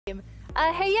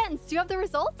Hey Jens, do you have the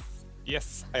results?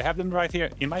 Yes, I have them right here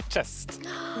in my chest.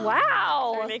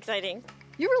 Wow! Really exciting.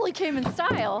 You really came in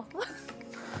style.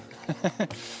 Here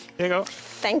you go.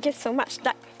 Thank you so much.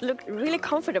 That looked really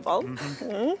comfortable.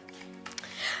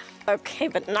 Okay,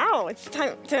 but now it's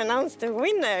time to announce the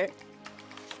winner.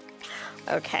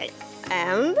 Okay,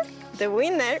 and the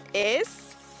winner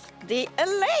is the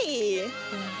LA.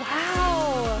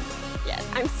 Wow! Yes,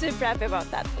 I'm super happy about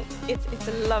that. It's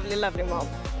a lovely, lovely mom.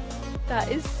 That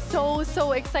is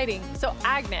so exciting. So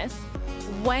Agnes,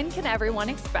 when can everyone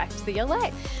expect the LA?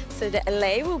 So the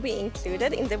LA will be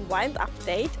included in the Wild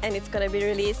update, and it's gonna be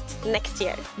released next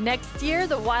year. Next year,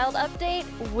 the Wild update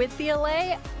with the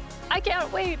LA. I can't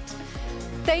wait.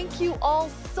 Thank you all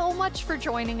so much for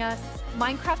joining us.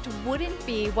 Minecraft wouldn't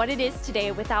be what it is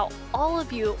today without all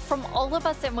of you. From all of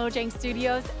us at Mojang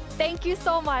Studios, thank you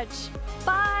so much.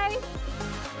 Bye.